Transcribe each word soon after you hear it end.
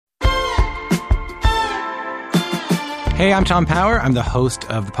Hey, I'm Tom Power. I'm the host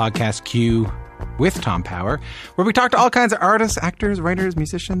of the podcast Q with Tom Power, where we talk to all kinds of artists, actors, writers,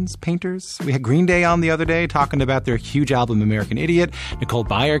 musicians, painters. We had Green Day on the other day talking about their huge album, American Idiot. Nicole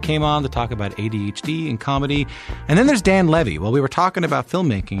Byer came on to talk about ADHD and comedy. And then there's Dan Levy. While we were talking about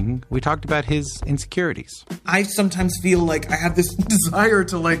filmmaking, we talked about his insecurities. I sometimes feel like I have this desire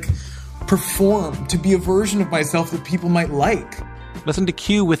to, perform, to be a version of myself that people might like. Listen to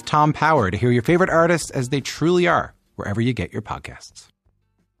Q with Tom Power to hear your favorite artists as they truly are, wherever you get your podcasts.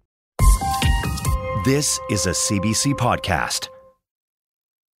 This is a CBC podcast.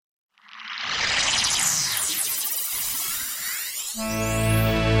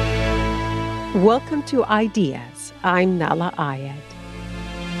 Welcome to Ideas. I'm Nala Ayed.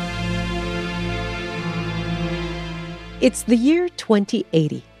 It's the year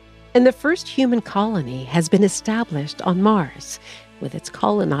 2080, and the first human colony has been established on Mars, with its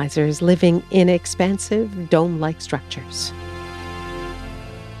colonizers living in expansive, dome-like structures.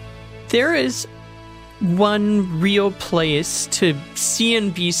 There is one real place to see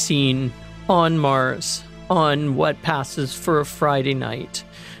and be seen on Mars on what passes for a Friday night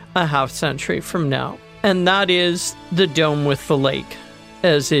a half century from now. And that is the Dome with the Lake,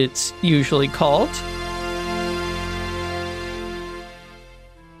 as it's usually called.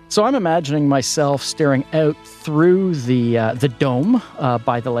 So I'm imagining myself staring out through the dome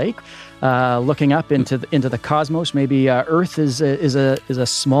by the lake, looking up into the cosmos. Maybe Earth is a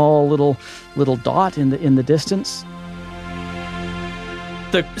small little dot in the distance.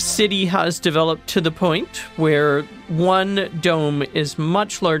 The city has developed to the point where one dome is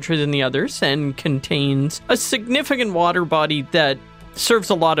much larger than the others and contains a significant water body that serves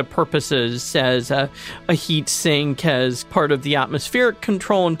a lot of purposes as a heat sink, as part of the atmospheric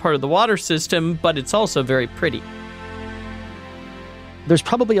control and part of the water system, but it's also very pretty. There's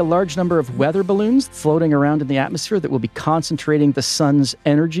probably a large number of weather balloons floating around in the atmosphere that will be concentrating the sun's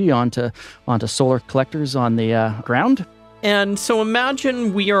energy onto solar collectors on the ground. And so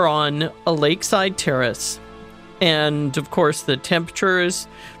imagine we are on a lakeside terrace, and of course the temperature is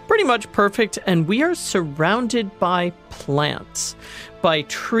pretty much perfect, and we are surrounded by plants, by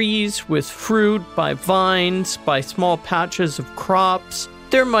trees with fruit, by vines, by small patches of crops.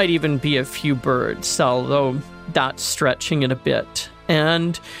 There might even be a few birds, although that's stretching it a bit.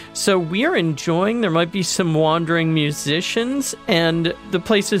 And so we are enjoying, there might be some wandering musicians, and the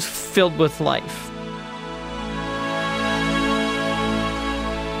place is filled with life.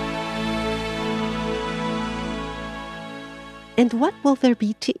 And what will there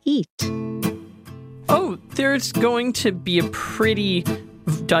be to eat? Oh, there's going to be a pretty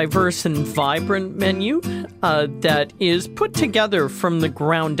diverse and vibrant menu that is put together from the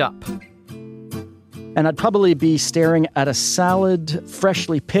ground up. And I'd probably be staring at a salad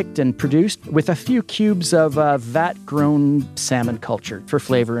freshly picked and produced with a few cubes of vat-grown salmon culture for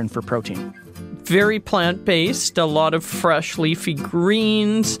flavor and for protein. Very plant-based, a lot of fresh leafy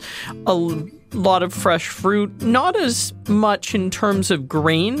greens, a lot of fresh fruit, not as much in terms of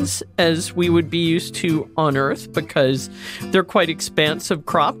grains as we would be used to on Earth because they're quite expansive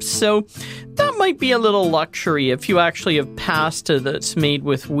crops. So that might be a little luxury if you actually have pasta that's made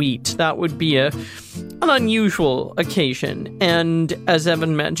with wheat. That would be an unusual occasion. And as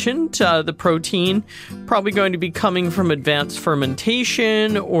Evan mentioned, the protein probably going to be coming from advanced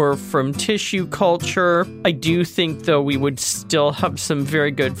fermentation or from tissue culture. I do think, though, we would still have some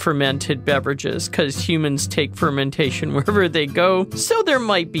very good fermented beverages because humans take fermentation wherever they go. So there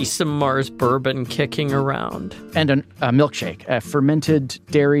might be some Mars bourbon kicking around. And a milkshake, a fermented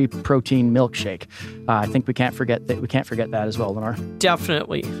dairy protein milkshake. I think we can't forget that. We can't forget that as well, Lenore.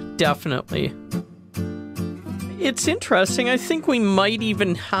 Definitely. It's interesting. I think we might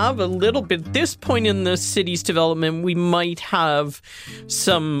even have a little bit, at this point in the city's development, we might have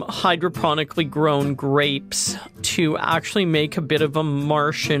some hydroponically grown grapes to actually make a bit of a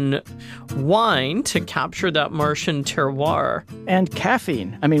Martian wine to capture that Martian terroir. And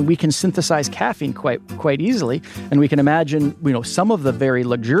caffeine. I mean, we can synthesize caffeine quite easily, and we can imagine, some of the very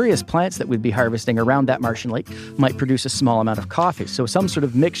luxurious plants that we'd be harvesting around that Martian lake might produce a small amount of coffee. So some sort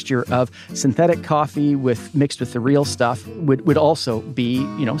of mixture of synthetic coffee mixed with the real stuff would also be,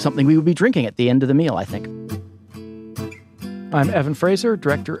 something we would be drinking at the end of the meal, I think. I'm Evan Fraser,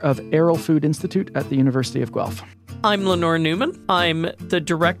 Director of Aral Food Institute at the University of Guelph. I'm Lenore Newman. I'm the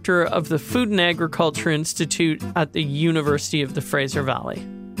Director of the Food and Agriculture Institute at the University of the Fraser Valley.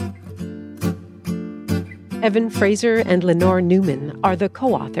 Evan Fraser and Lenore Newman are the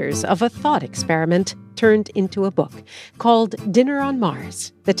co-authors of a thought experiment turned into a book called Dinner on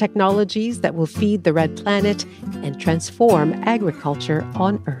Mars, The Technologies That Will Feed the Red Planet and Transform Agriculture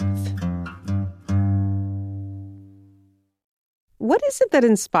on Earth. What is it that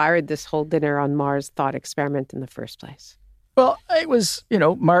inspired this whole Dinner on Mars thought experiment in the first place? Well, it was,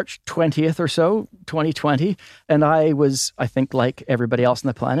 March 20th or so, 2020. And I was, I think, like everybody else on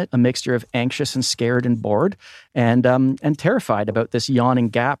the planet, a mixture of anxious and scared and bored and terrified about this yawning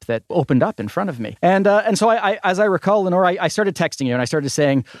gap that opened up in front of me. And so I, as I recall, Lenore, I started texting you and I started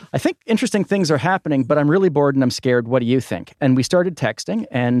saying, I think interesting things are happening, but I'm really bored and I'm scared. What do you think? And we started texting,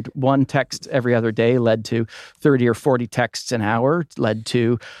 and one text every other day led to 30 or 40 texts an hour, led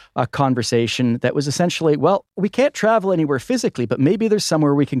to a conversation that was essentially, well, we can't travel anywhere physically, but maybe there's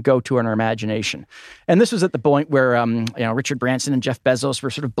somewhere we can go to in our imagination. And this was at the point where, Richard Branson and Jeff Bezos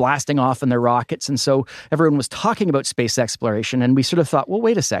were sort of blasting off in their rockets. And so everyone was talking about space exploration. And we sort of thought, well,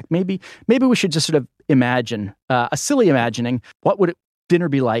 wait a sec, maybe we should just sort of imagine, a silly imagining, what would dinner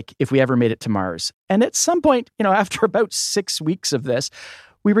be like if we ever made it to Mars? And at some point, after about 6 weeks of this,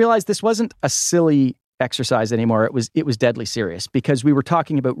 we realized this wasn't a silly exercise anymore. It was deadly serious, because we were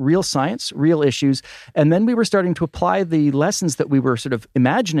talking about real science, real issues, and then we were starting to apply the lessons that we were sort of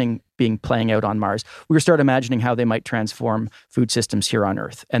imagining playing out on Mars. We were starting imagining how they might transform food systems here on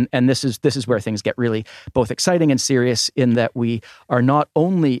Earth. And this is where things get really both exciting and serious, in that we are not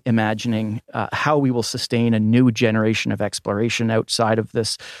only imagining how we will sustain a new generation of exploration outside of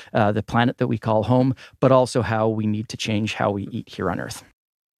this the planet that we call home, but also how we need to change how we eat here on Earth.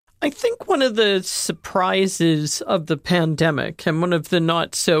 I think one of the surprises of the pandemic, and one of the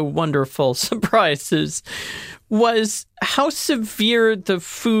not so wonderful surprises, was how severe the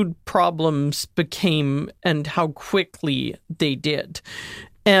food problems became and how quickly they did.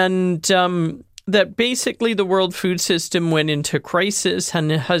 And that basically the world food system went into crisis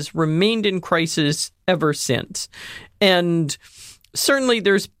and has remained in crisis ever since. And certainly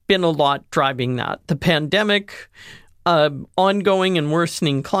there's been a lot driving that. The pandemic, ongoing and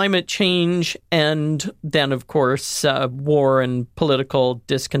worsening climate change, and then, of course, war and political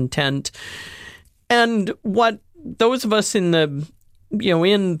discontent. And what those of us in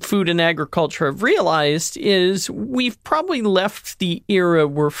in food and agriculture have realized is we've probably left the era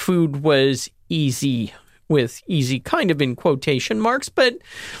where food was easy, with easy kind of in quotation marks, but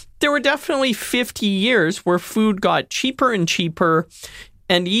there were definitely 50 years where food got cheaper and cheaper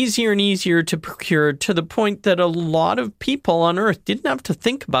and easier to procure, to the point that a lot of people on Earth didn't have to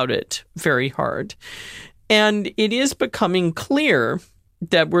think about it very hard. And it is becoming clear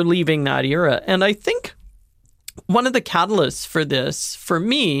that we're leaving that era. And I think one of the catalysts for this, for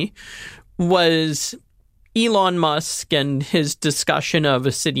me, was Elon Musk and his discussion of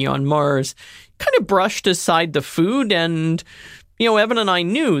a city on Mars. Kind of brushed aside the food, and, Evan and I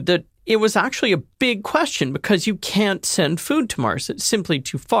knew that it was actually a big question, because you can't send food to Mars. It's simply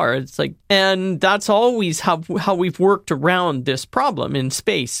too far. And that's always how we've worked around this problem in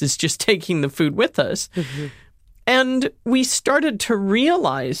space, is just taking the food with us. Mm-hmm. And we started to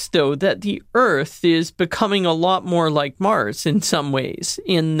realize, though, that the Earth is becoming a lot more like Mars in some ways,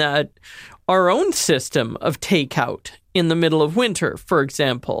 in that our own system of takeout in the middle of winter, for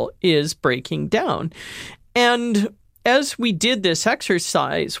example, is breaking down. And as we did this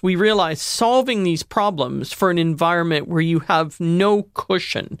exercise, we realized solving these problems for an environment where you have no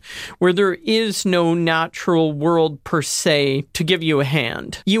cushion, where there is no natural world per se to give you a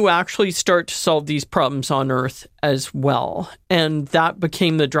hand, you actually start to solve these problems on Earth as well. And that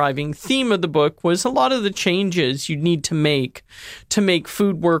became the driving theme of the book, was a lot of the changes you need to make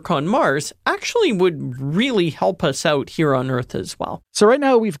food work on Mars actually would really help us out here on Earth as well. So right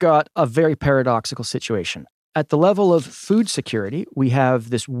now we've got a very paradoxical situation. At the level of food security, we have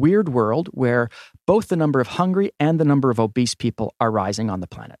this weird world where both the number of hungry and the number of obese people are rising on the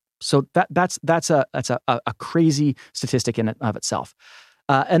planet. So that's a crazy statistic in and of itself.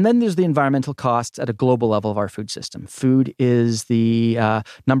 And then there's the environmental costs at a global level of our food system. Food is the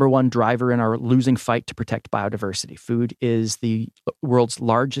number one driver in our losing fight to protect biodiversity. Food is the world's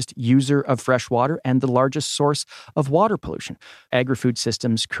largest user of fresh water and the largest source of water pollution. Agri-food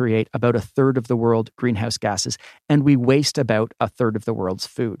systems create about a third of the world's greenhouse gases, and we waste about a third of the world's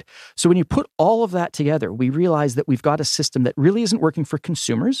food. So when you put all of that together, we realize that we've got a system that really isn't working for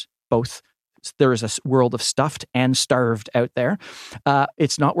consumers, both. There is a world of stuffed and starved out there.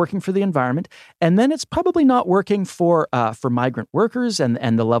 It's not working for the environment. And then it's probably not working for migrant workers,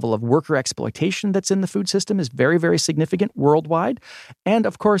 and the level of worker exploitation that's in the food system is very, very significant worldwide. And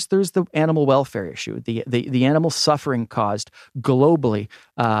of course, there's the animal welfare issue, the animal suffering caused globally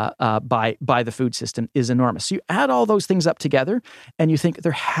by the food system is enormous. So you add all those things up together and you think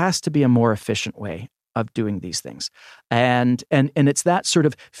there has to be a more efficient way of doing these things. And it's that sort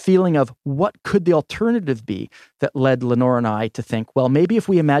of feeling of what could the alternative be that led Lenore and I to think, well, maybe if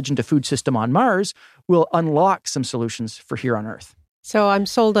we imagined a food system on Mars, we'll unlock some solutions for here on Earth. So I'm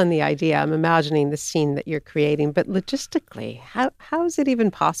sold on the idea. I'm imagining the scene that you're creating, but logistically, how is it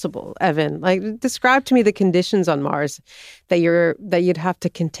even possible, Evan? Like, describe to me the conditions on Mars that you'd have to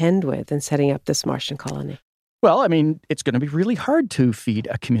contend with in setting up this Martian colony. Well, I mean, it's going to be really hard to feed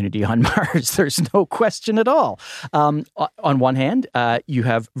a community on Mars. There's no question at all. On one hand, you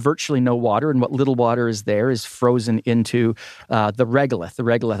have virtually no water, and what little water is there is frozen into the regolith. The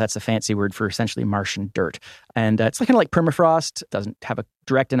regolith, that's a fancy word for essentially Martian dirt. And it's kind of like permafrost. It doesn't have a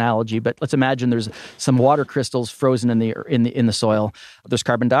direct analogy, but let's imagine there's some water crystals frozen in the soil. There's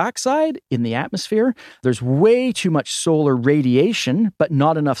carbon dioxide in the atmosphere. There's way too much solar radiation, but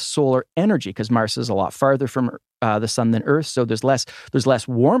not enough solar energy because Mars is a lot farther from the sun than Earth, so there's less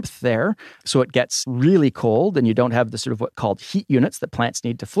warmth there, so it gets really cold, and you don't have the sort of what called heat units that plants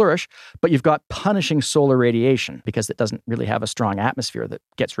need to flourish. But you've got punishing solar radiation because it doesn't really have a strong atmosphere that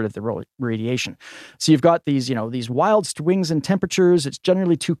gets rid of the radiation. So you've got these wild swings in temperatures. It's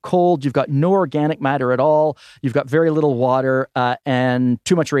generally too cold. You've got no organic matter at all. You've got very little water and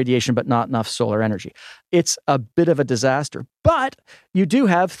too much radiation, but not enough solar energy. It's a bit of a disaster. But you do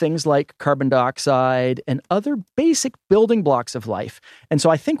have things like carbon dioxide and other basic building blocks of life. And so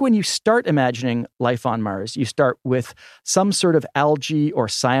I think when you start imagining life on Mars, you start with some sort of algae or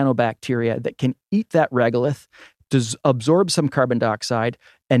cyanobacteria that can eat that regolith, absorb some carbon dioxide,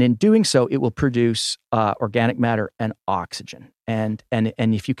 and in doing so, it will produce organic matter and oxygen. And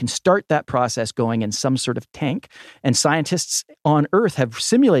if you can start that process going in some sort of tank, and scientists on Earth have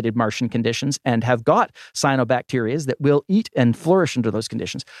simulated Martian conditions and have got cyanobacteria that will eat and flourish under those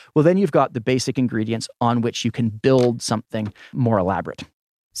conditions, well, then you've got the basic ingredients on which you can build something more elaborate.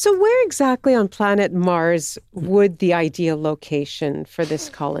 So where exactly on planet Mars would the ideal location for this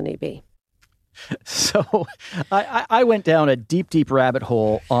colony be? So I went down a deep rabbit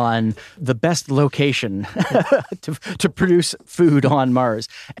hole on the best location to produce food on Mars.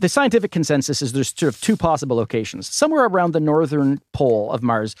 The scientific consensus is there's sort of two possible locations. Somewhere around the northern pole of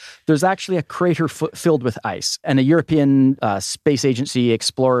Mars, there's actually a crater filled with ice. And a European space agency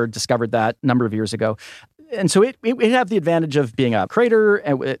explorer discovered that a number of years ago. And so it have the advantage of being a crater,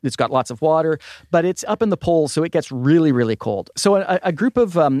 and it's got lots of water, but it's up in the poles, so it gets really, really cold. So a group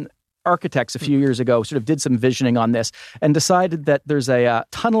of architects a few years ago sort of did some visioning on this and decided that there's a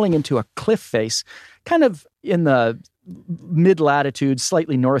tunneling into a cliff face kind of in the mid-latitude,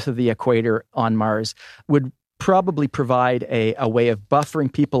 slightly north of the equator on Mars, would probably provide a way of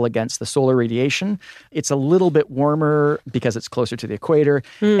buffering people against the solar radiation. It's a little bit warmer because it's closer to the equator,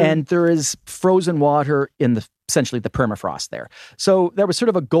 and there is frozen water in essentially the permafrost there. So there was sort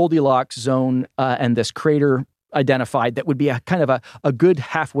of a Goldilocks zone and this crater identified that would be a kind of a good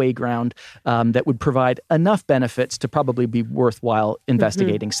halfway ground that would provide enough benefits to probably be worthwhile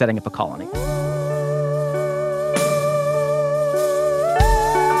investigating, setting up a colony.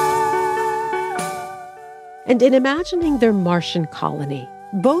 And in imagining their Martian colony,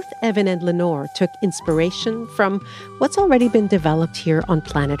 both Evan and Lenore took inspiration from what's already been developed here on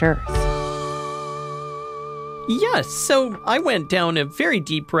planet Earth. Yes, so I went down a very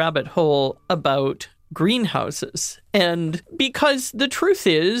deep rabbit hole about greenhouses. And because the truth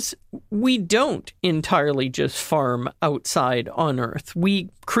is, we don't entirely just farm outside on Earth. We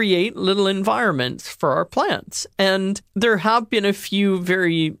create little environments for our plants. And there have been a few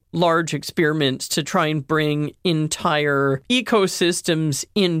very large experiments to try and bring entire ecosystems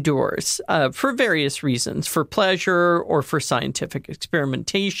indoors for various reasons, for pleasure or for scientific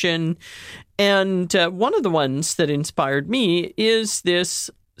experimentation. And one of the ones that inspired me is this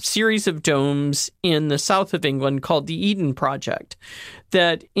series of domes in the south of England called the Eden Project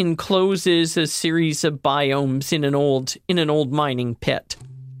that encloses a series of biomes in an old mining pit.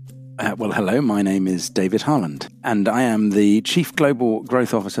 Well, hello, my name is David Harland, and I am the Chief Global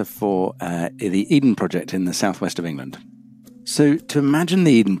Growth Officer for the Eden Project in the southwest of England. So to imagine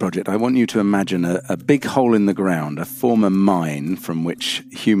the Eden Project, I want you to imagine a big hole in the ground, a former mine from which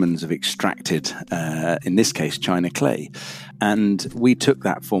humans have extracted, in this case, China clay. And we took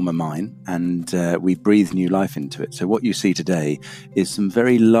that former mine and we breathed new life into it. So what you see today is some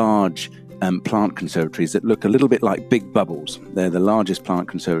very large plant conservatories that look a little bit like big bubbles. They're the largest plant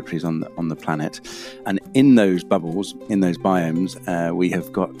conservatories on the planet. And in those bubbles, in those biomes, we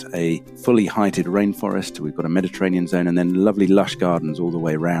have got a fully heighted rainforest. We've got a Mediterranean zone, and then lovely lush gardens all the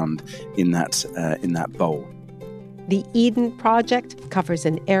way around in that bowl. The Eden Project covers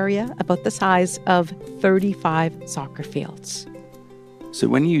an area about the size of 35 soccer fields. So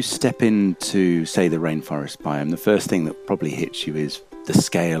when you step into, say, the rainforest biome, the first thing that probably hits you is the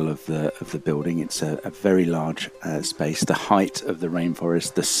scale of the building. It's a very large space. The height of the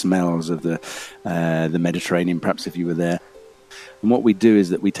rainforest, the smells of the Mediterranean, perhaps if you were there. And what we do is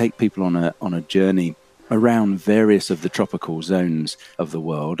that we take people on a journey around various of the tropical zones of the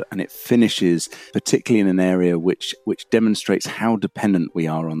world, and it finishes particularly in an area which demonstrates how dependent we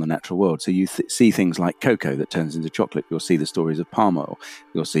are on the natural world. So you see things like cocoa that turns into chocolate. You'll see the stories of palm oil.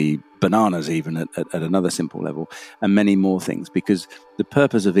 You'll see bananas even at another simple level, and many more things, because the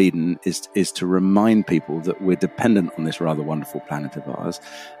purpose of Eden is to remind people that we're dependent on this rather wonderful planet of ours,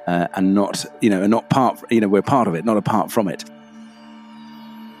 and not part, we're part of it, not apart from it.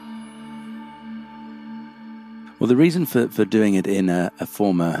 Well, the reason for doing it in a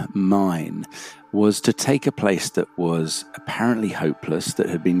former mine was to take a place that was apparently hopeless, that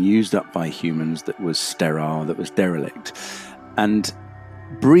had been used up by humans, that was sterile, that was derelict, and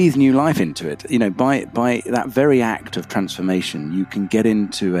breathe new life into it. By that very act of transformation, you can get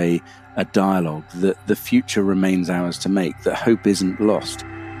into a dialogue that the future remains ours to make, that hope isn't lost.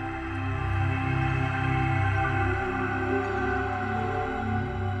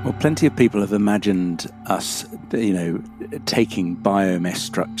 Well, plenty of people have imagined us, taking biomass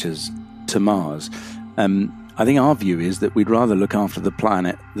structures to Mars. I think our view is that we'd rather look after the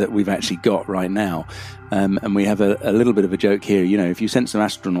planet that we've actually got right now. And we have a little bit of a joke here. If you sent some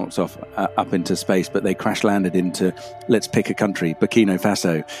astronauts up into space, but they crash landed into, let's pick a country, Burkina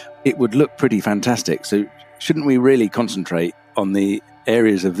Faso, it would look pretty fantastic. So shouldn't we really concentrate on the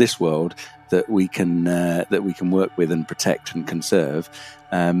areas of this world that we can work with and protect and conserve,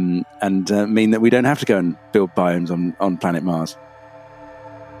 and mean that we don't have to go and build biomes on planet Mars?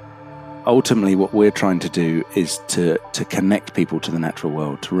 Ultimately, what we're trying to do is to connect people to the natural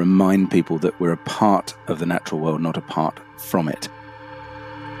world, to remind people that we're a part of the natural world, not apart from it.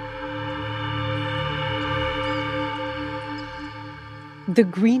 The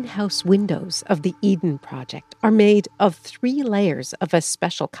greenhouse windows of the Eden Project are made of 3 layers of a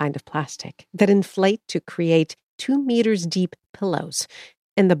special kind of plastic that inflate to create 2 meters deep pillows.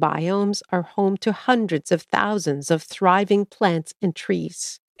 And the biomes are home to hundreds of thousands of thriving plants and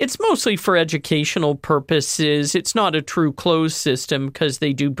trees. It's mostly for educational purposes. It's not a true closed system because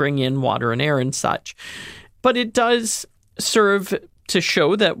they do bring in water and air and such. But it does serve to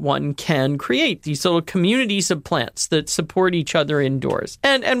show that one can create these little communities of plants that support each other indoors.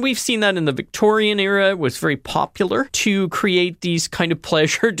 And we've seen that in the Victorian era. It was very popular to create these kind of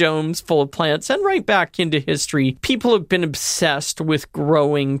pleasure domes full of plants. And right back into history, people have been obsessed with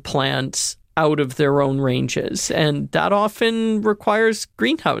growing plants out of their own ranges. And that often requires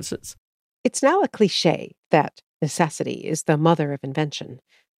greenhouses. It's now a cliche that necessity is the mother of invention.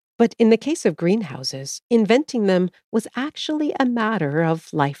 But in the case of greenhouses, inventing them was actually a matter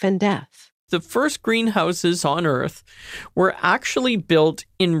of life and death. The first greenhouses on Earth were actually built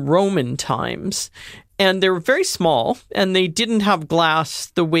in Roman times. And they were very small, and they didn't have glass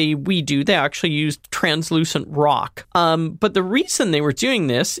the way we do. They actually used translucent rock. But the reason they were doing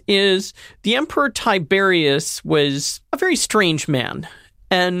this is the Emperor Tiberius was a very strange man.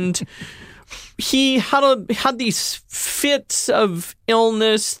 And he had these fits of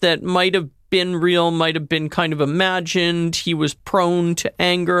illness that might have been real, might have been kind of imagined. He was prone to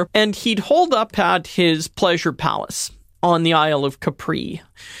anger, and he'd holed up at his pleasure palace on the Isle of Capri.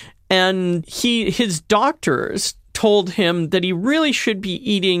 And his doctors told him that he really should be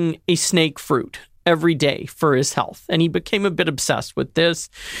eating a snake fruit every day for his health. And he became a bit obsessed with this.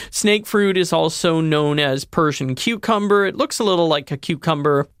 Snake fruit is also known as Persian cucumber. It looks a little like a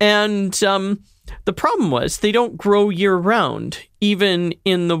cucumber. And the problem was they don't grow year-round, even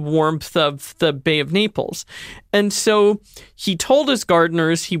in the warmth of the Bay of Naples. And so he told his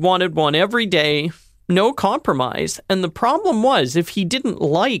gardeners he wanted one every day, no compromise. And the problem was, if he didn't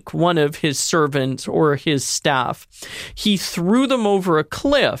like one of his servants or his staff, he threw them over a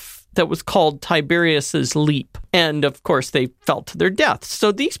cliff that was called Tiberius's Leap. And of course, they fell to their death.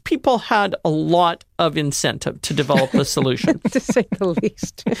 So these people had a lot of incentive to develop a solution. To say the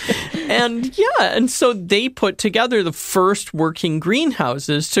least. And so they put together the first working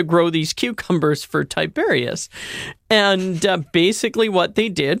greenhouses to grow these cucumbers for Tiberius. And basically what they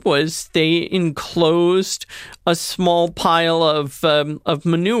did was they enclosed a small pile of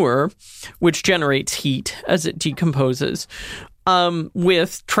manure, which generates heat as it decomposes,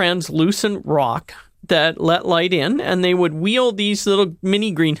 with translucent rock that let light in, and they would wheel these little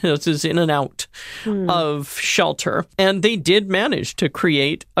mini greenhouses in and out of shelter. And they did manage to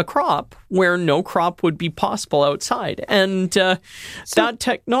create a crop where no crop would be possible outside. And that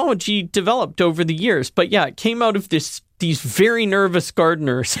technology developed over the years. But yeah, it came out of these very nervous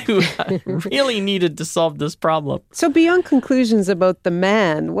gardeners who really needed to solve this problem. So beyond conclusions about the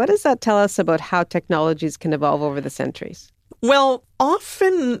man, what does that tell us about how technologies can evolve over the centuries? Well,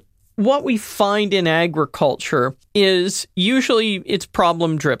 often what we find in agriculture is usually it's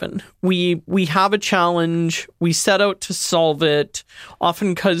problem driven. We have a challenge, we set out to solve it,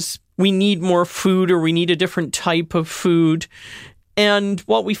 often because we need more food or we need a different type of food. And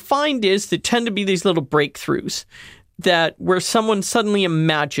what we find is there tend to be these little breakthroughs that where someone suddenly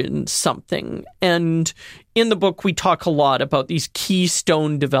imagines something. And in the book, we talk a lot about these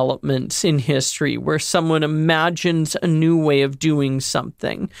keystone developments in history where someone imagines a new way of doing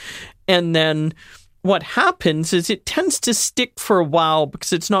something. And then what happens is it tends to stick for a while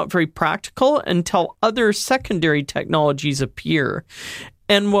because it's not very practical until other secondary technologies appear.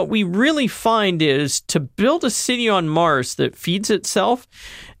 And what we really find is to build a city on Mars that feeds itself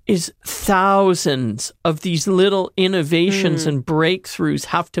is thousands of these little innovations and breakthroughs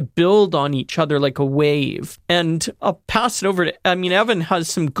have to build on each other like a wave. And I'll pass it over to, Evan has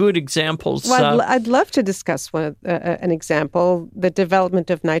some good examples. Well, I'd love to discuss an example, the development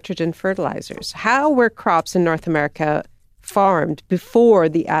of nitrogen fertilizers. How were crops in North America farmed before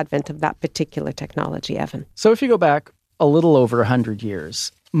the advent of that particular technology, Evan? So if you go back a little over 100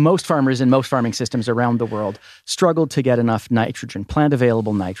 years, most farmers in most farming systems around the world struggled to get enough nitrogen,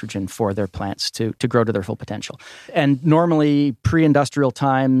 plant-available nitrogen, for their plants to grow to their full potential. And normally, pre-industrial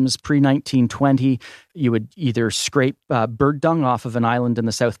times, pre-1920, you would either scrape bird dung off of an island in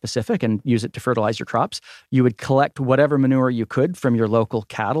the South Pacific and use it to fertilize your crops. You would collect whatever manure you could from your local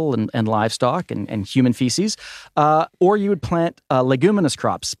cattle and livestock and human feces. Or you would plant leguminous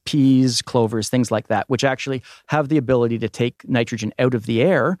crops, peas, clovers, things like that, which actually have the ability to take nitrogen out of the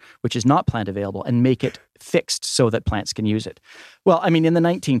air, which is not plant available, and make it fixed so that plants can use it. Well, in the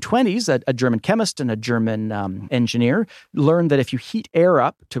 1920s, a German chemist and a German engineer learned that if you heat air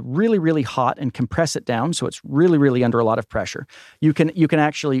up to really, really hot and compress it down so it's really, really under a lot of pressure, you can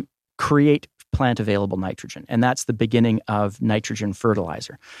actually create plant-available nitrogen. And that's the beginning of nitrogen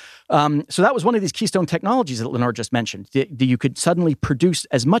fertilizer. So that was one of these keystone technologies that Lenore just mentioned. You could suddenly produce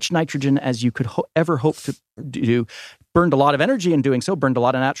as much nitrogen as you could ever hope to do. Burned a lot of energy in doing so, burned a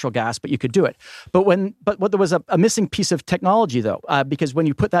lot of natural gas, but you could do it. But there was a missing piece of technology, though, because when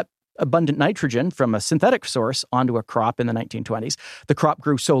you put that abundant nitrogen from a synthetic source onto a crop in the 1920s, the crop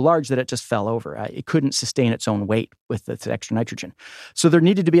grew so large that it just fell over. It couldn't sustain its own weight with the extra nitrogen. So there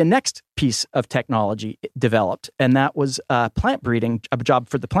needed to be a next piece of technology developed, and that was plant breeding, a job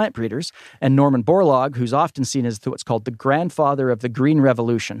for the plant breeders. And Norman Borlaug, who's often seen as what's called the grandfather of the Green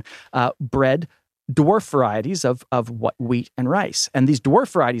Revolution, bred dwarf varieties of wheat and rice. And these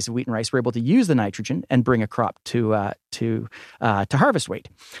dwarf varieties of wheat and rice were able to use the nitrogen and bring a crop to harvest weight.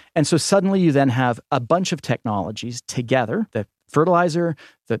 And so suddenly you then have a bunch of technologies together, the fertilizer,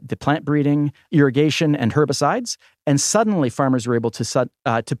 the plant breeding, irrigation, and herbicides. And suddenly farmers were able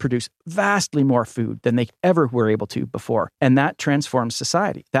to produce vastly more food than they ever were able to before. And that transforms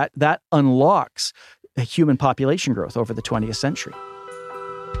society. That unlocks human population growth over the 20th century.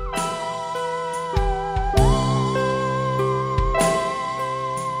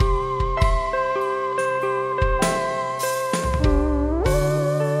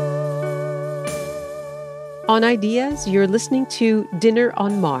 On Ideas, you're listening to Dinner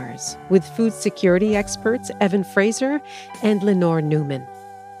on Mars with food security experts Evan Fraser and Lenore Newman.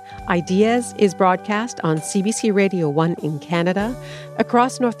 Ideas is broadcast on CBC Radio 1 in Canada,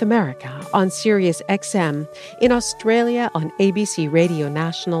 across North America on Sirius XM, in Australia on ABC Radio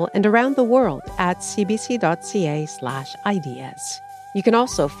National, and around the world at cbc.ca/ideas. You can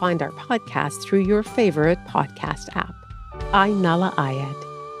also find our podcast through your favorite podcast app. I'm Nala Ayed.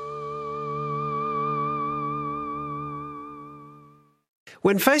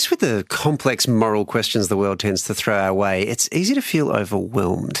 When faced with the complex moral questions the world tends to throw our way, it's easy to feel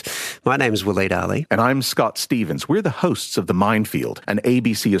overwhelmed. My name's Waleed Ali. And I'm Scott Stevens. We're the hosts of The Minefield, an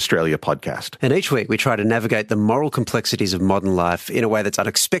ABC Australia podcast. And each week we try to navigate the moral complexities of modern life in a way that's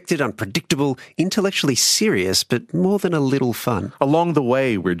unexpected, unpredictable, intellectually serious, but more than a little fun. Along the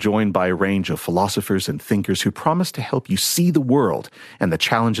way, we're joined by a range of philosophers and thinkers who promise to help you see the world and the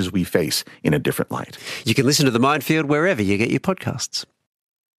challenges we face in a different light. You can listen to The Minefield wherever you get your podcasts.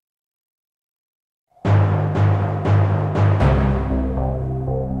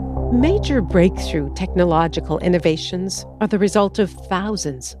 Major breakthrough technological innovations are the result of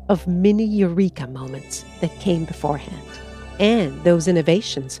thousands of mini eureka moments that came beforehand. And those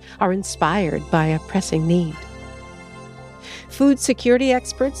innovations are inspired by a pressing need. Food security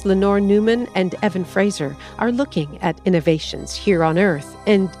experts Lenore Newman and Evan Fraser are looking at innovations here on Earth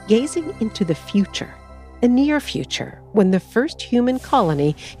and gazing into the future, a near future when the first human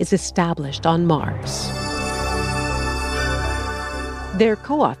colony is established on Mars. They're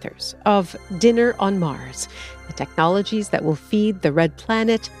co-authors of Dinner on Mars, the technologies that will feed the red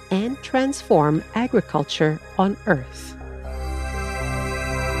planet and transform agriculture on Earth.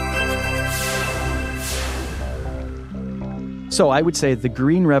 So I would say the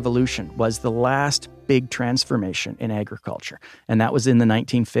Green Revolution was the last big transformation in agriculture. And that was in the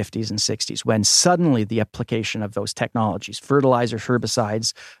 1950s and 60s, when suddenly the application of those technologies, fertilizers,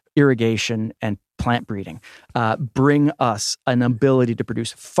 herbicides, irrigation, and plant breeding, bring us an ability to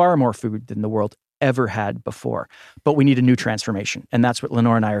produce far more food than the world ever had before. But we need a new transformation. And that's what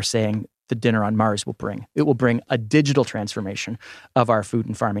Lenore and I are saying the dinner on Mars will bring. It will bring a digital transformation of our food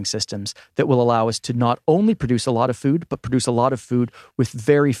and farming systems that will allow us to not only produce a lot of food, but produce a lot of food with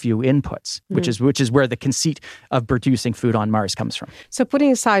very few inputs, which is where the conceit of producing food on Mars comes from. So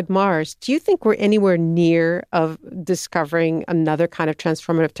putting aside Mars, do you think we're anywhere near of discovering another kind of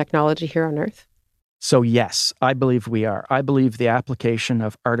transformative technology here on Earth? So yes, I believe we are. I believe the application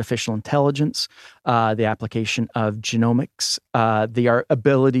of artificial intelligence, the application of genomics, the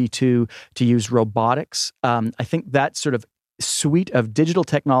ability to use robotics. I think that sort of suite of digital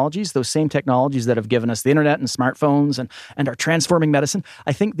technologies, those same technologies that have given us the internet and smartphones and are transforming medicine,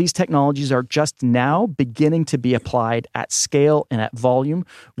 I think these technologies are just now beginning to be applied at scale and at volume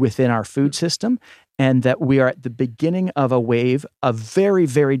within our food system. And that we are at the beginning of a wave, a very,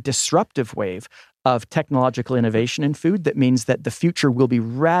 very disruptive wave of technological innovation in food that means that the future will be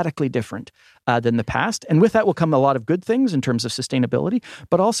radically different than the past. And with that will come a lot of good things in terms of sustainability,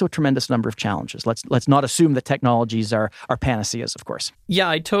 but also a tremendous number of challenges. Let's not assume that technologies are panaceas, of course. Yeah,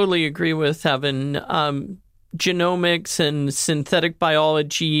 I totally agree with Evan. Genomics and synthetic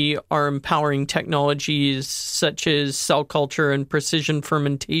biology are empowering technologies such as cell culture and precision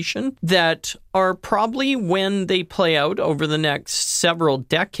fermentation that are probably, when they play out over the next several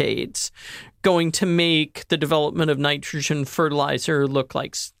decades, going to make the development of nitrogen fertilizer look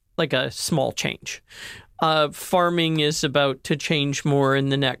like a small change. Farming is about to change more in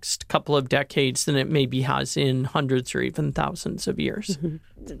the next couple of decades than it maybe has in hundreds or even thousands of years. Mm-hmm.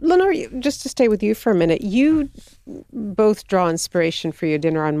 Lenore, just to stay with you for a minute, you both draw inspiration for your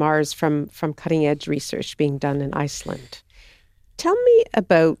dinner on Mars from cutting-edge research being done in Iceland. Tell me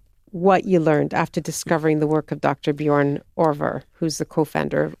about what you learned after discovering the work of Dr. Bjorn Orvar, who's the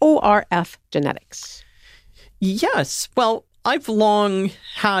co-founder of ORF Genetics. Yes, well, I've long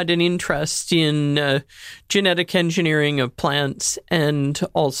had an interest in genetic engineering of plants and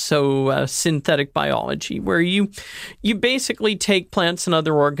also synthetic biology, where you basically take plants and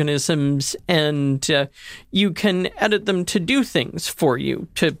other organisms and you can edit them to do things for you,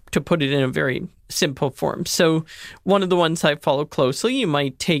 to put it in a very simple form. So one of the ones I follow closely, you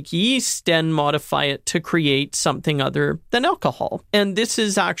might take yeast and modify it to create something other than alcohol. And this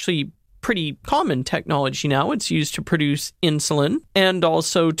is actually pretty common technology now. It's used to produce insulin and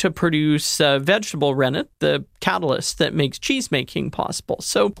also to produce vegetable rennet, the catalyst that makes cheese making possible.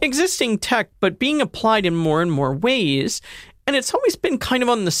 So existing tech, but being applied in more and more ways. And it's always been kind of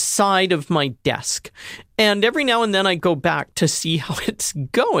on the side of my desk. And every now and then I go back to see how it's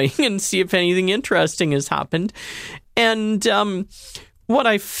going and see if anything interesting has happened. And what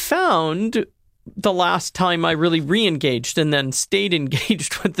I found the last time I really re-engaged and then stayed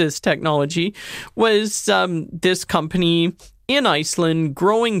engaged with this technology was this company in Iceland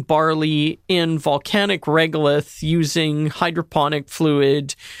growing barley in volcanic regolith using hydroponic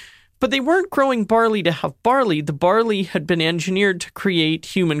fluid. But they weren't growing barley to have barley. The barley had been engineered to create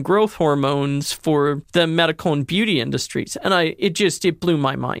human growth hormones for the medical and beauty industries. And it blew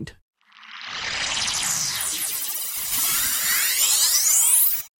my mind.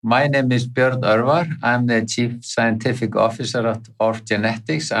 My name is Björn Örvar. I'm the Chief Scientific Officer at ORF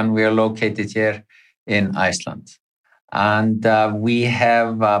Genetics, and we are located here in Iceland. And we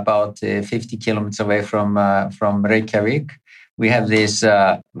have about 50 kilometers away from Reykjavik. We have this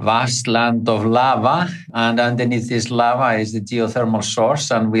vast land of lava, and underneath this lava is the geothermal source,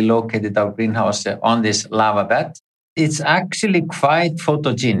 and we located our greenhouse on this lava bed. It's actually quite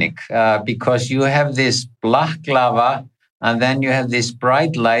photogenic because you have this black lava, and then you have this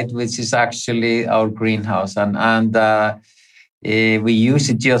bright light, which is actually our greenhouse. And we use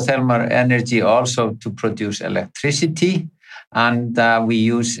the geothermal energy also to produce electricity. And we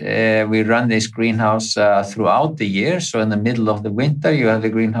run this greenhouse throughout the year. So in the middle of the winter, you have the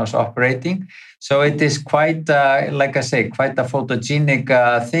greenhouse operating. So it is quite, like I say, quite a photogenic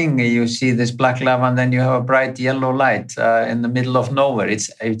thing. You see this black lava, and then you have a bright yellow light in the middle of nowhere.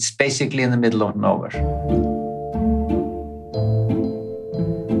 It's basically in the middle of nowhere.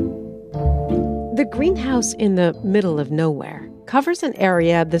 The greenhouse in the middle of nowhere covers an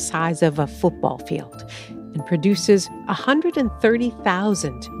area the size of a football field. and produces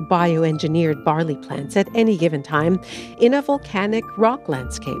 130,000 bioengineered barley plants at any given time in a volcanic rock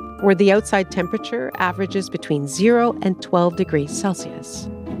landscape where the outside temperature averages between 0 and 12 degrees Celsius.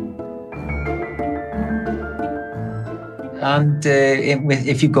 And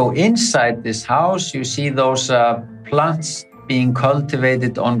if you go inside this house, you see those plants being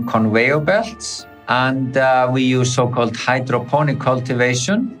cultivated on conveyor belts. And we use so-called hydroponic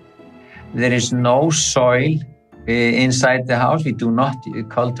cultivation. There is no soil inside the house. We do not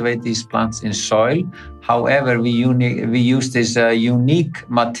cultivate these plants in soil. However, we use this unique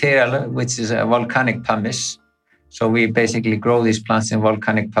material, which is a volcanic pumice. So we basically grow these plants in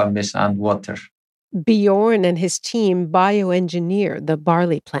volcanic pumice and water. Bjorn and his team bioengineer the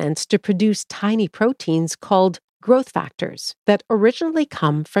barley plants to produce tiny proteins called growth factors that originally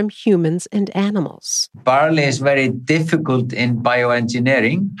come from humans and animals. Barley is very difficult in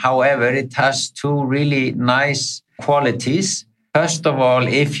bioengineering. However, it has two really nice qualities. First of all,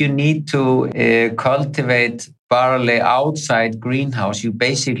 if you need to cultivate barley outside greenhouse, you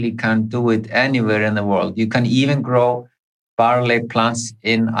basically can do it anywhere in the world. You can even grow barley plants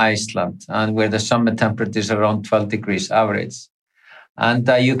in Iceland, and where the summer temperature is around 12 degrees average. And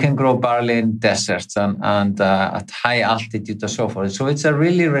you can grow barley in deserts and at high altitude and so forth. So it's a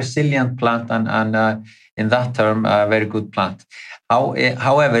really resilient plant and in that term, a very good plant.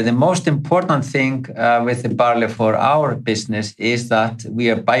 However, the most important thing with the barley for our business is that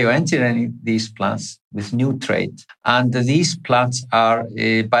we are bioengineering these plants with new trait. And these plants are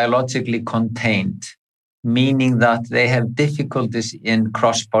biologically contained, meaning that they have difficulties in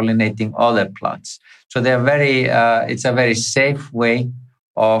cross-pollinating other plants. So they're it's a very safe way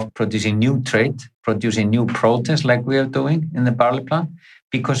of producing new trait, producing new proteins like we are doing in the barley plant,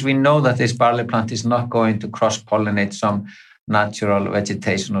 because we know that this barley plant is not going to cross-pollinate some natural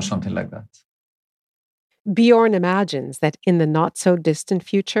vegetation or something like that. Bjorn imagines that in the not-so-distant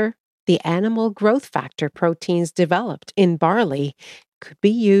future, the animal growth factor proteins developed in barley could be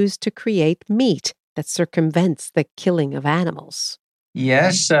used to create meat that circumvents the killing of animals.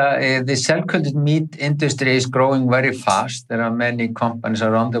 Yes, the cell-cultured meat industry is growing very fast. There are many companies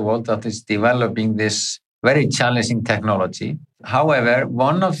around the world that is developing this very challenging technology. However,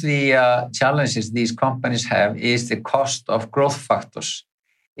 one of the challenges these companies have is the cost of growth factors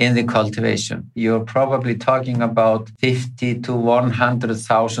in the cultivation. You're probably talking about $50,000 to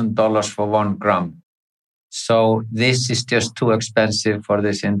 $100,000 for 1 gram. So this is just too expensive for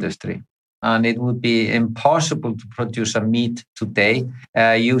this industry. And it would be impossible to produce a meat today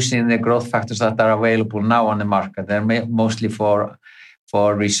using the growth factors that are available now on the market. They're mostly for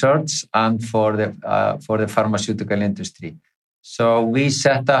research and for the pharmaceutical industry. So we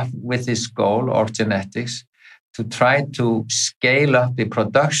set up with this goal, Orgenetics, to try to scale up the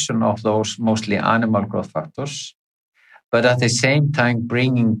production of those mostly animal growth factors, but at the same time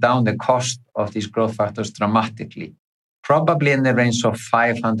bringing down the cost of these growth factors dramatically. Probably in the range of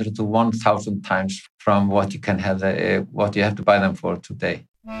 500 to 1,000 times from what you can have, what you have to buy them for today.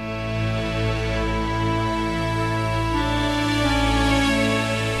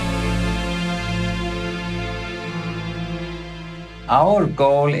 Our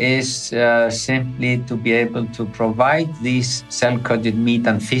goal is simply to be able to provide these cell-cultured meat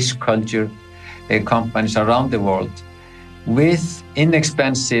and fish culture companies around the world with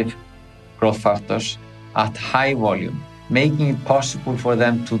inexpensive growth factors at high volume, making it possible for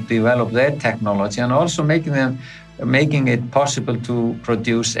them to develop their technology and also making it possible to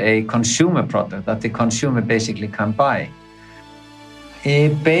produce a consumer product that the consumer basically can buy.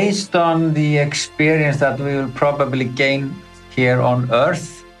 Based on the experience that we will probably gain here on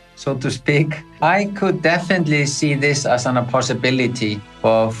Earth, so to speak, I could definitely see this as a possibility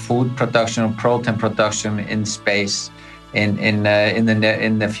for food production or protein production in space in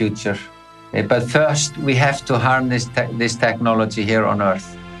the future. But first, we have to harness this technology here on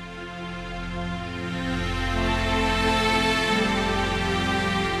Earth.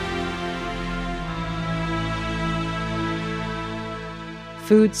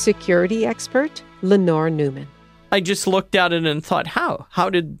 Food security expert Lenore Newman. I just looked at it and thought, how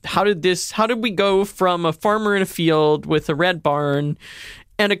did we go from a farmer in a field with a red barn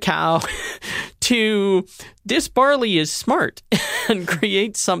and a cow to this barley is smart and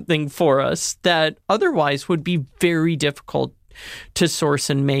creates something for us that otherwise would be very difficult to source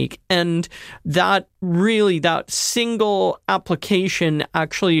and make. And that single application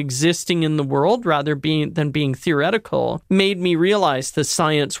actually existing in the world rather than being theoretical made me realize the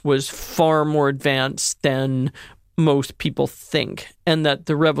science was far more advanced than most people think, and that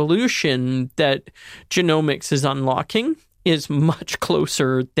the revolution that genomics is unlocking is much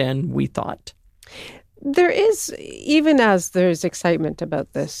closer than we thought. There is, even as there's excitement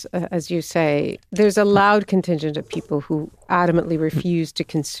about this, as you say, there's a loud contingent of people who adamantly refuse to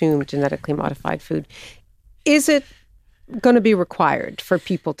consume genetically modified food. Is it going to be required for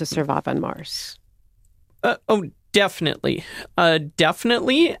people to survive on Mars? Definitely.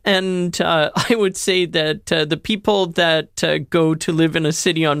 Definitely. And I would say that the people that go to live in a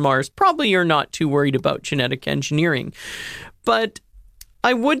city on Mars probably are not too worried about genetic engineering. But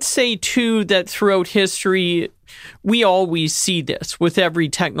I would say, too, that throughout history, we always see this with every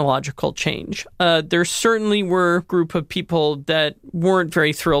technological change. There certainly were a group of people that weren't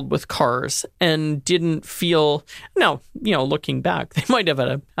very thrilled with cars and didn't feel, now, looking back, they might have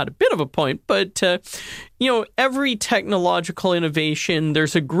had a bit of a point, but, every technological innovation,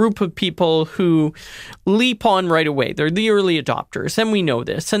 there's a group of people who leap on right away. They're the early adopters, and we know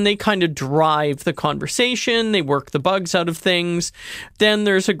this, and they kind of drive the conversation. They work the bugs out of things. Then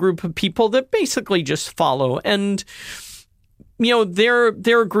there's a group of people that basically just follow. And, they're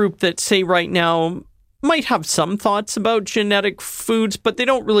a group that say right now might have some thoughts about genetic foods, but they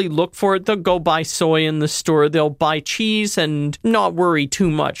don't really look for it. They'll go buy soy in the store. They'll buy cheese and not worry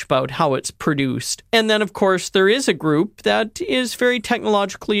too much about how it's produced. And then, of course, there is a group that is very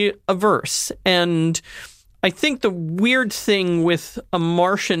technologically averse. And I think the weird thing with a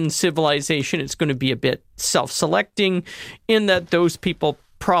Martian civilization, it's going to be a bit self-selecting in that those people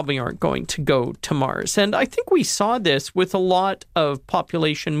probably aren't going to go to Mars. And I think we saw this with a lot of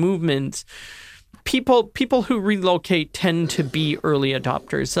population movements. People who relocate tend to be early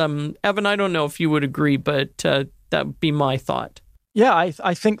adopters. Evan, I don't know if you would agree, but that would be my thought. Yeah,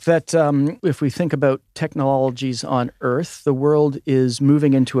 I think that if we think about technologies on Earth, the world is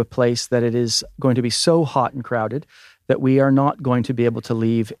moving into a place that it is going to be so hot and crowded that we are not going to be able to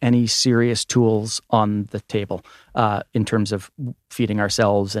leave any serious tools on the table in terms of feeding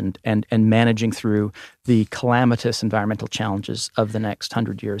ourselves and managing through the calamitous environmental challenges of the next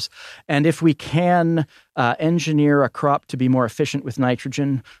 100 years. And if we can engineer a crop to be more efficient with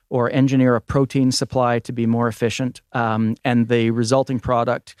nitrogen or engineer a protein supply to be more efficient, and the resulting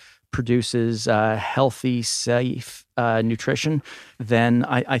product produces healthy, safe nutrition, then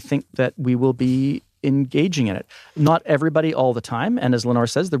I think that we will be engaging in it. Not everybody all the time. And as Lenore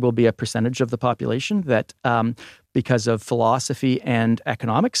says, there will be a percentage of the population that, because of philosophy and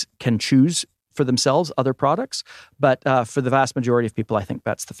economics, can choose for themselves other products. But for the vast majority of people, I think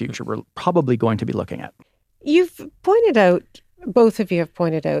that's the future we're probably going to be looking at. You've pointed out, both of you have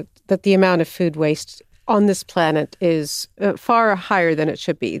pointed out, that the amount of food waste on this planet is far higher than it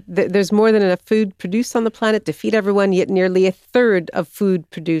should be. There's more than enough food produced on the planet to feed everyone, yet nearly a third of food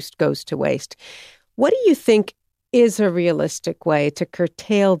produced goes to waste. What do you think is a realistic way to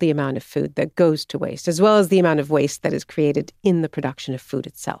curtail the amount of food that goes to waste, as well as the amount of waste that is created in the production of food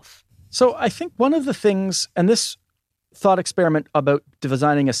itself? So I think one of the things, and this thought experiment about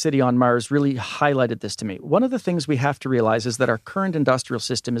designing a city on Mars really highlighted this to me. One of the things we have to realize is that our current industrial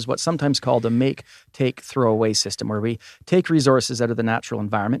system is what's sometimes called a make, take, throw away system, where we take resources out of the natural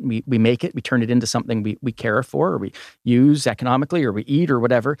environment, and we make it, we turn it into something we care for, or we use economically, or we eat, or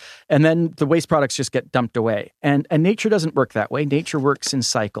whatever, and then the waste products just get dumped away. And nature doesn't work that way. Nature works in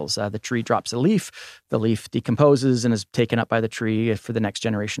cycles. The tree drops a leaf, the leaf decomposes and is taken up by the tree for the next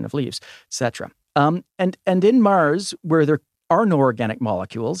generation of leaves, etc. And in Mars, where there are no organic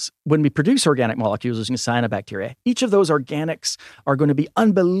molecules, when we produce organic molecules using cyanobacteria, each of those organics are going to be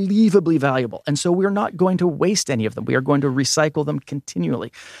unbelievably valuable. And so we're not going to waste any of them. We are going to recycle them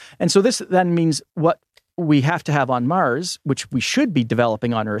continually. And so this then means what we have to have on Mars, which we should be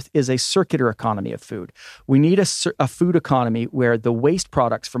developing on Earth, is a circular economy of food. We need a food economy where the waste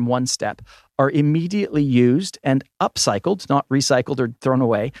products from one step are immediately used and upcycled, not recycled or thrown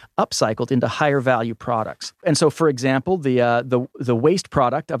away, upcycled into higher value products. And so, for example, the waste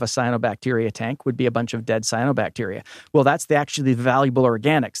product of a cyanobacteria tank would be a bunch of dead cyanobacteria. Well, that's actually the valuable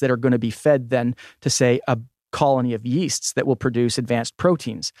organics that are going to be fed then to, say, a colony of yeasts that will produce advanced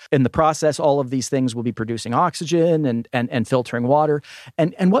proteins. In the process, all of these things will be producing oxygen and filtering water.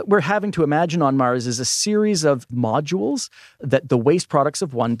 And what we're having to imagine on Mars is a series of modules that the waste products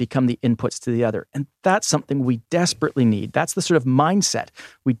of one become the inputs to the other. And that's something we desperately need. That's the sort of mindset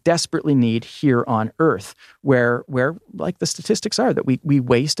we desperately need here on Earth, where like the statistics are, that we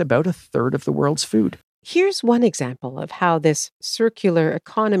waste about a third of the world's food. Here's one example of how this circular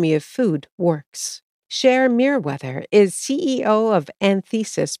economy of food works. Cher Meerweather is CEO of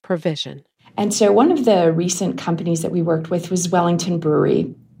Anthesis Provision. And so one of the recent companies that we worked with was Wellington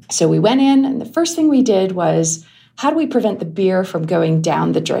Brewery. So we went in, and the first thing we did was, how do we prevent the beer from going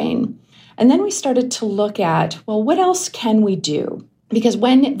down the drain? And then we started to look at, well, what else can we do? Because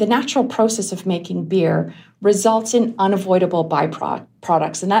when the natural process of making beer results in unavoidable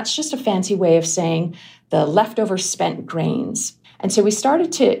byproducts, and that's just a fancy way of saying the leftover spent grains. And so we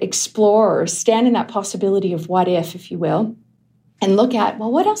started to explore or stand in that possibility of what if you will, and look at,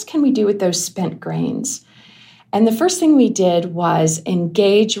 well, what else can we do with those spent grains? And the first thing we did was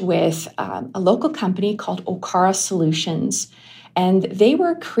engage with a local company called Okara Solutions. And they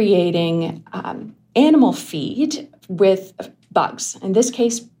were creating animal feed with bugs, in this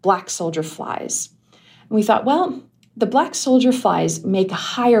case, black soldier flies. And we thought, well, the black soldier flies make a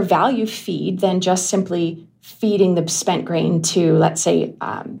higher value feed than just simply feeding the spent grain to, let's say,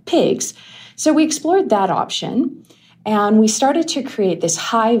 pigs. So we explored that option, and we started to create this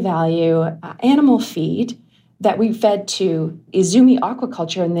high value animal feed that we fed to Izumi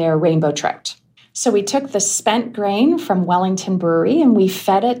Aquaculture and their rainbow trout. So we took the spent grain from Wellington Brewery and we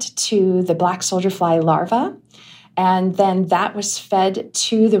fed it to the black soldier fly larva. And then that was fed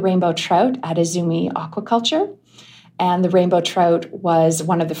to the rainbow trout at Izumi Aquaculture. And the rainbow trout was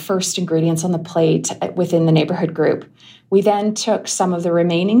one of the first ingredients on the plate within the neighborhood group. We then took some of the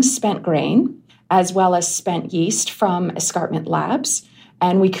remaining spent grain, as well as spent yeast from Escarpment Labs,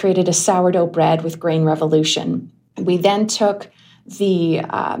 and we created a sourdough bread with Grain Revolution. We then took the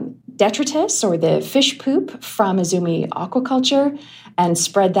detritus, or the fish poop, from Izumi Aquaculture and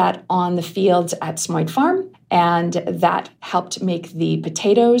spread that on the fields at Smoyd Farm, and that helped make the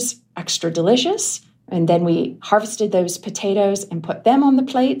potatoes extra delicious. And then we harvested those potatoes and put them on the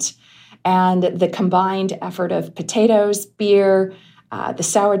plate, and the combined effort of potatoes, beer, the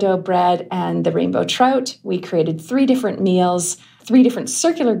sourdough bread, and the rainbow trout, we created 3 different meals, 3 different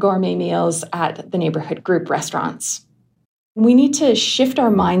circular gourmet meals at the neighborhood group restaurants. We need to shift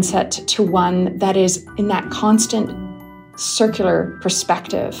our mindset to one that is in that constant circular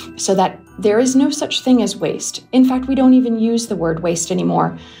perspective, so that there is no such thing as waste. In fact, we don't even use the word waste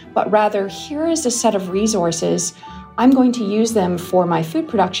anymore, but rather, here is a set of resources. I'm going to use them for my food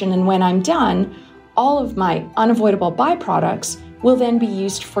production, and when I'm done, all of my unavoidable byproducts will then be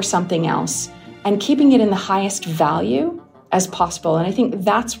used for something else, and keeping it in the highest value as possible. And I think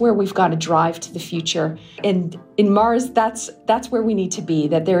that's where we've got to drive to the future. And in Mars, that's where we need to be,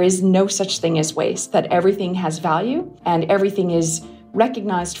 that there is no such thing as waste, that everything has value and everything is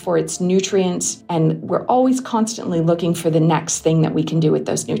recognized for its nutrients. And we're always constantly looking for the next thing that we can do with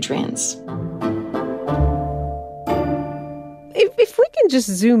those nutrients. If we can just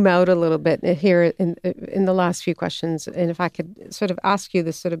zoom out a little bit here in the last few questions, and if I could sort of ask you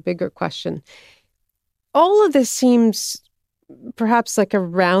this sort of bigger question. All of this seems perhaps like a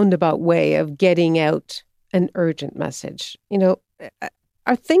roundabout way of getting out an urgent message. You know,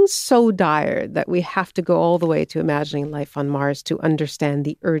 are things so dire that we have to go all the way to imagining life on Mars to understand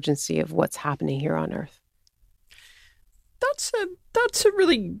the urgency of what's happening here on Earth? That's a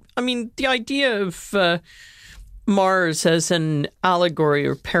really, I mean, the idea of Mars as an allegory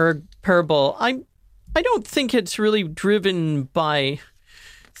or parable, I don't think it's really driven by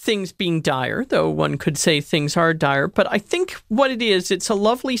things being dire, though one could say things are dire. But I think what it is, it's a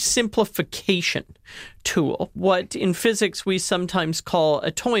lovely simplification tool, what in physics we sometimes call a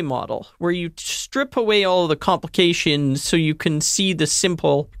toy model, where you strip away all of the complications so you can see the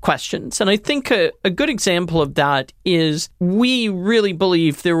simple questions. And I think a good example of that is we really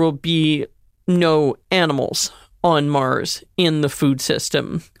believe there will be no animals on Mars in the food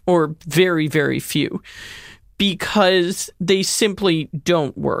system, or very, very few, because they simply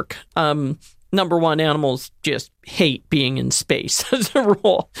don't work. Number one, animals just hate being in space as a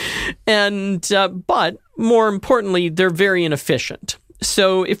rule. And but more importantly, they're very inefficient.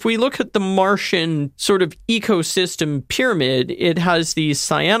 So if we look at the Martian sort of ecosystem pyramid, it has these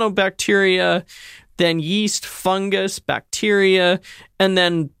cyanobacteria, then yeast, fungus, bacteria, and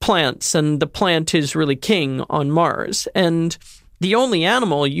then plants. And the plant is really king on Mars. And the only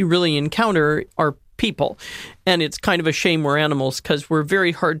animal you really encounter are people. And it's kind of a shame we're animals because we're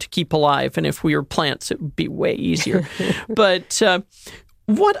very hard to keep alive. And if we were plants, it would be way easier. But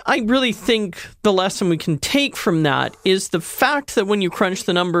what I really think the lesson we can take from that is the fact that when you crunch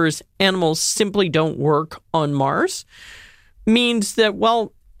the numbers, animals simply don't work on Mars means that,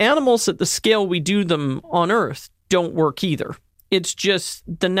 well, animals at the scale we do them on Earth don't work either. It's just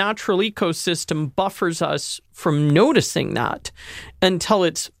the natural ecosystem buffers us from noticing that until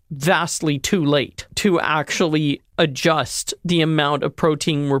it's vastly too late to actually adjust the amount of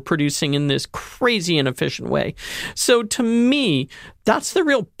protein we're producing in this crazy inefficient way. So to me, that's the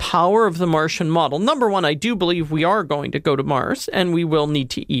real power of the Martian model. Number one, I do believe we are going to go to Mars and we will need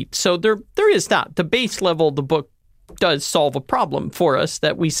to eat. So there is that. The base level, the book does solve a problem for us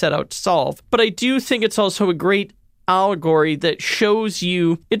that we set out to solve. But I do think it's also a great allegory that shows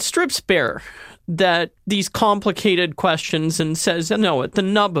you, it strips bare that these complicated questions and says, no, at the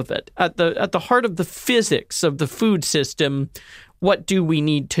nub of it, at the heart of the physics of the food system, what do we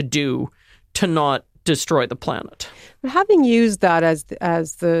need to do to not destroy the planet? Having used that as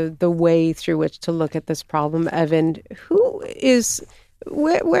the way through which to look at this problem, Evan,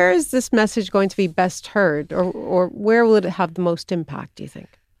 where is this message going to be best heard, or where will it have the most impact, do you think?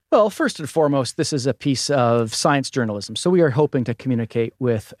 Well, first and foremost, this is a piece of science journalism. So we are hoping to communicate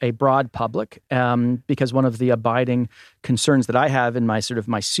with a broad public because one of the abiding concerns that I have in my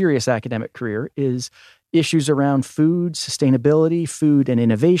serious academic career is issues around food, sustainability, food and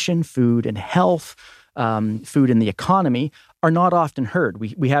innovation, food and health, food and the economy are not often heard.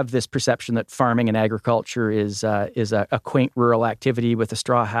 We have this perception that farming and agriculture is a quaint rural activity with a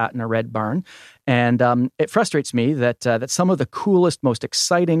straw hat and a red barn. And it frustrates me that some of the coolest, most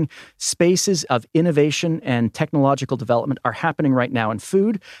exciting spaces of innovation and technological development are happening right now in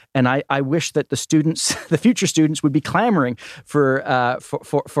food. And I wish that the future students, would be clamoring for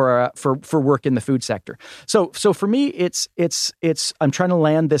work in the food sector. So for me, it's I'm trying to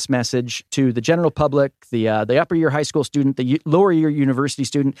land this message to the general public, the upper year high school student, the lower year university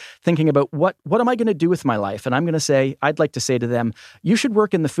student, thinking about what am I going to do with my life? And I'd like to say to them, you should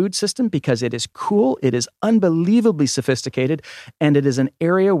work in the food system because it is cool, it is unbelievably sophisticated, and it is an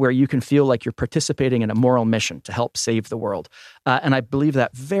area where you can feel like you're participating in a moral mission to help save the world. And I believe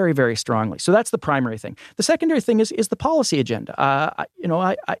that very, very strongly. So that's the primary thing. The secondary thing is the policy agenda.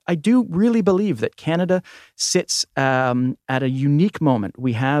 I do really believe that Canada sits at a unique moment.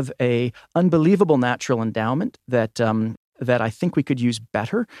 We have a unbelievable natural endowment that I think we could use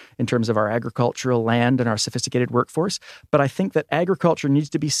better in terms of our agricultural land and our sophisticated workforce. But I think that agriculture needs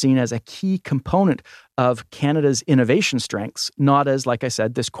to be seen as a key component of Canada's innovation strengths, not as, like I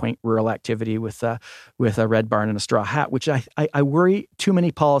said, this quaint rural activity with a red barn and a straw hat, which I worry too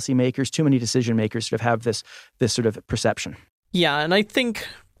many policymakers, too many decision makers sort of have this sort of perception. Yeah, and I think,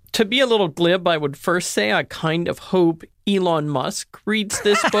 to be a little glib, I would first say I kind of hope Elon Musk reads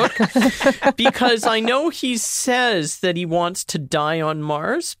this book because I know he says that he wants to die on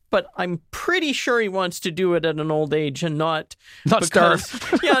Mars, but I'm pretty sure he wants to do it at an old age and not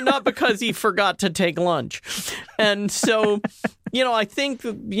starve. Yeah, not because he forgot to take lunch. And so, I think,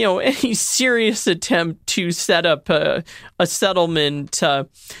 any serious attempt to set up a settlement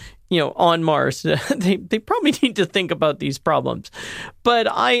on Mars, they probably need to think about these problems. But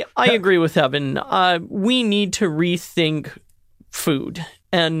I agree with Evan. We need to rethink food,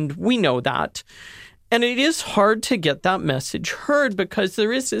 and we know that. And it is hard to get that message heard because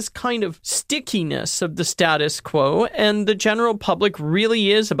there is this kind of stickiness of the status quo, and the general public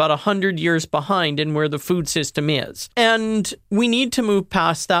really is about 100 years behind in where the food system is. And we need to move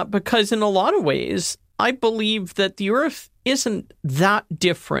past that because in a lot of ways, I believe that the Earth isn't that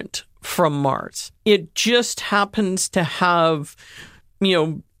different from Mars. It just happens to have,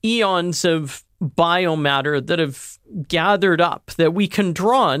 eons of biomatter that have gathered up that we can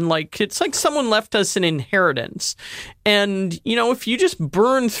draw on. It's like someone left us an inheritance. And, if you just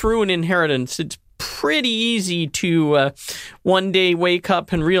burn through an inheritance, it's pretty easy to one day wake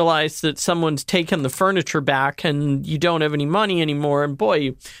up and realize that someone's taken the furniture back and you don't have any money anymore. And boy,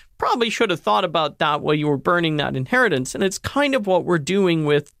 you probably should have thought about that while you were burning that inheritance. And it's kind of what we're doing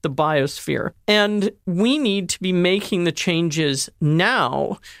with the biosphere. And we need to be making the changes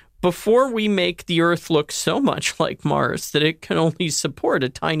now before we make the Earth look so much like Mars that it can only support a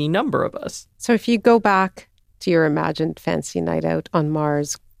tiny number of us. So if you go back to your imagined fancy night out on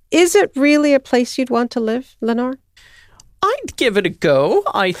Mars, is it really a place you'd want to live, Lenore? I'd give it a go,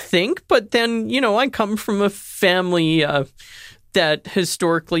 I think. But then, I come from a family that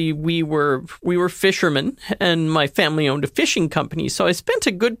historically we were fishermen, and my family owned a fishing company. So I spent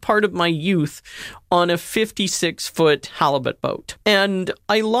a good part of my youth on a 56-foot halibut boat. And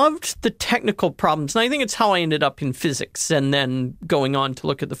I loved the technical problems. And I think it's how I ended up in physics and then going on to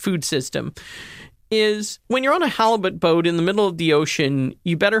look at the food system. Is when you're on a halibut boat in the middle of the ocean,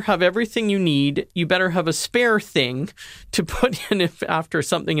 you better have everything you need. You better have a spare thing to put in if after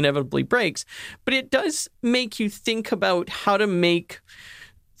something inevitably breaks. But it does make you think about how to make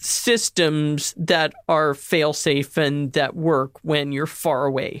systems that are fail-safe and that work when you're far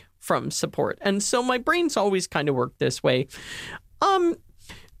away from support. And so my brain's always kind of worked this way.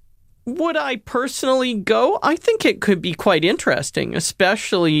 Would I personally go? I think it could be quite interesting,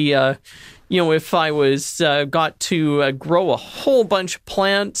 especially if I got to grow a whole bunch of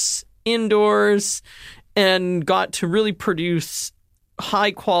plants indoors and got to really produce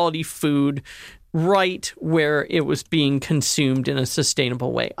high quality food right where it was being consumed in a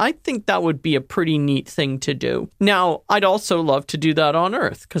sustainable way. I think that would be a pretty neat thing to do. Now, I'd also love to do that on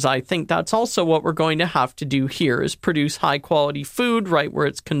Earth, because I think that's also what we're going to have to do here, is produce high quality food right where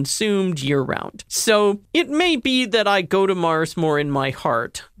it's consumed year round. So it may be that I go to Mars more in my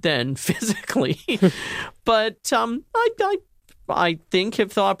heart than physically, but I think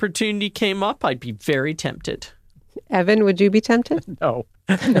if the opportunity came up, I'd be very tempted. Evan, would you be tempted? No.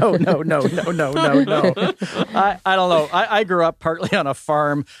 No. I don't know. I grew up partly on a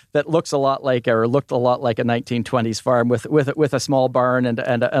farm that looked a lot like a 1920s farm with a small barn and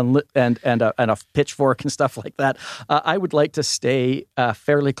a pitchfork and stuff like that. I would like to stay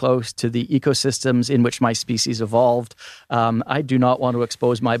fairly close to the ecosystems in which my species evolved. I do not want to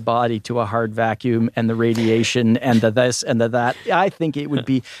expose my body to a hard vacuum and the radiation and the this and the that. I think it would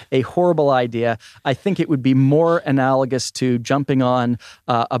be a horrible idea. I think it would be more analogous to jumping on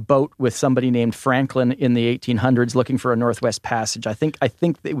a boat with somebody named Franklin in the 1800s looking for a Northwest Passage. I think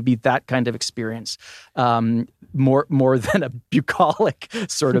it would be that kind of experience, more than a bucolic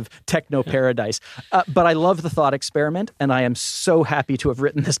sort of techno paradise. But I love the thought experiment, and I am so happy to have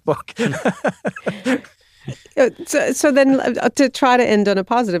written this book. So then to try to end on a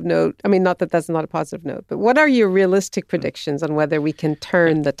positive note, I mean, not that that's not a positive note, but what are your realistic predictions on whether we can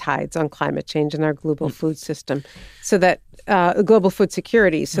turn the tides on climate change in our global food system, so that global food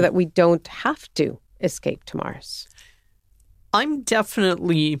security, so that we don't have to escape to Mars? I'm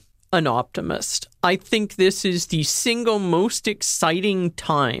definitely an optimist. I think this is the single most exciting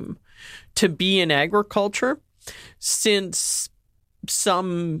time to be in agriculture since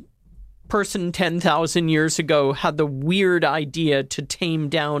some person 10,000 years ago had the weird idea to tame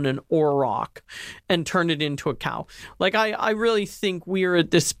down an auroch and turn it into a cow. Like, I really think we're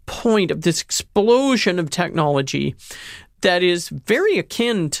at this point of this explosion of technology that is very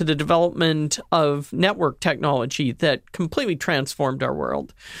akin to the development of network technology that completely transformed our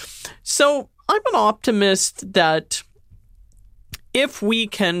world. So I'm an optimist that if we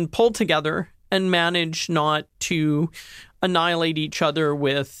can pull together and manage not to annihilate each other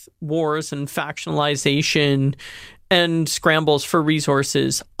with wars and factionalization and scrambles for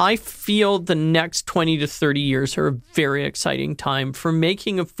resources, I feel the next 20 to 30 years are a very exciting time for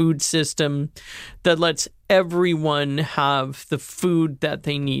making a food system that lets everyone have the food that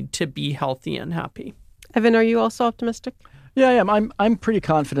they need to be healthy and happy. Evan, are you also optimistic? Yeah, I am. I'm pretty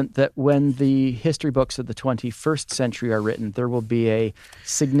confident that when the history books of the 21st century are written, there will be a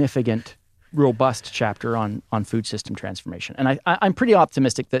significant, robust chapter on food system transformation. And I'm pretty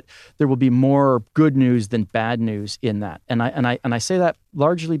optimistic that there will be more good news than bad news in that. And I say that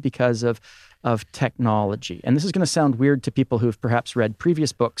largely because of technology. And this is going to sound weird to people who've perhaps read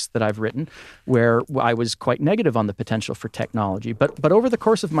previous books that I've written where I was quite negative on the potential for technology. But over the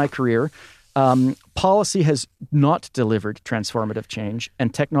course of my career, policy has not delivered transformative change,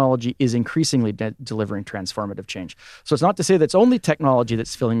 and technology is increasingly delivering transformative change. So it's not to say that it's only technology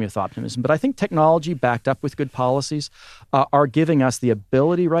that's filling me with optimism, but I think technology backed up with good policies are giving us the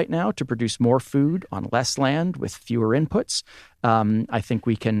ability right now to produce more food on less land with fewer inputs. I think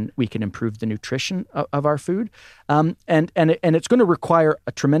we can improve the nutrition of our food, and it's going to require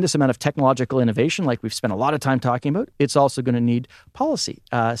a tremendous amount of technological innovation, like we've spent a lot of time talking about. It's also going to need policy,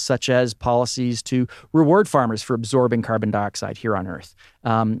 such as policies to reward farmers for absorbing carbon dioxide here on Earth.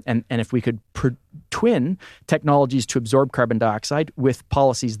 And if we could twin technologies to absorb carbon dioxide with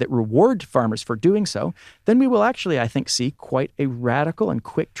policies that reward farmers for doing so, then we will actually, I think, see quite a radical and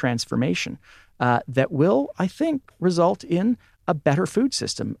quick transformation that will, I think, result in a better food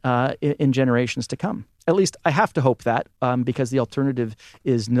system in generations to come. At least I have to hope that, because the alternative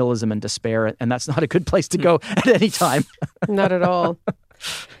is nihilism and despair, and that's not a good place to go at any time. Not at all.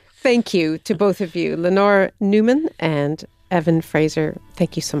 Thank you to both of you, Lenore Newman and Evan Fraser.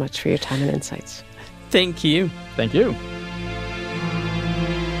 Thank you so much for your time and insights. Thank you. Thank you.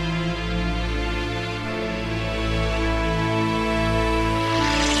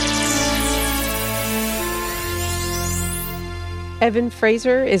 Evan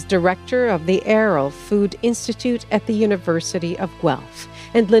Fraser is director of the Aral Food Institute at the University of Guelph,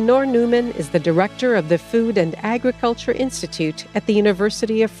 and Lenore Newman is the director of the Food and Agriculture Institute at the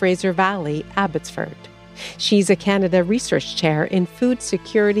University of Fraser Valley, Abbotsford. She's a Canada Research Chair in Food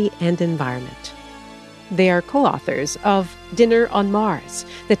Security and Environment. They are co-authors of Dinner on Mars,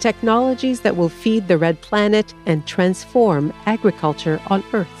 the technologies that will feed the red planet and transform agriculture on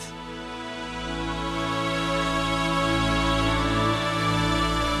Earth.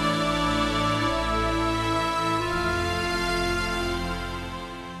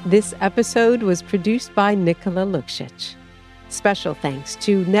 This episode was produced by Nicola Luksic. Special thanks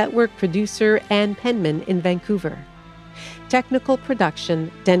to network producer Ann Penman in Vancouver. Technical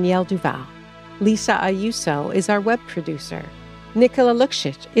production, Danielle Duval. Lisa Ayuso is our web producer. Nicola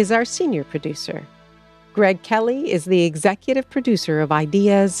Luksic is our senior producer. Greg Kelly is the executive producer of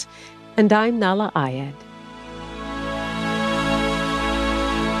Ideas, and I'm Nala Ayed.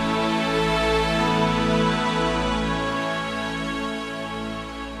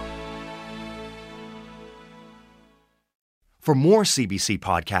 For more CBC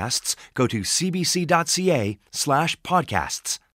podcasts, go to cbc.ca/podcasts.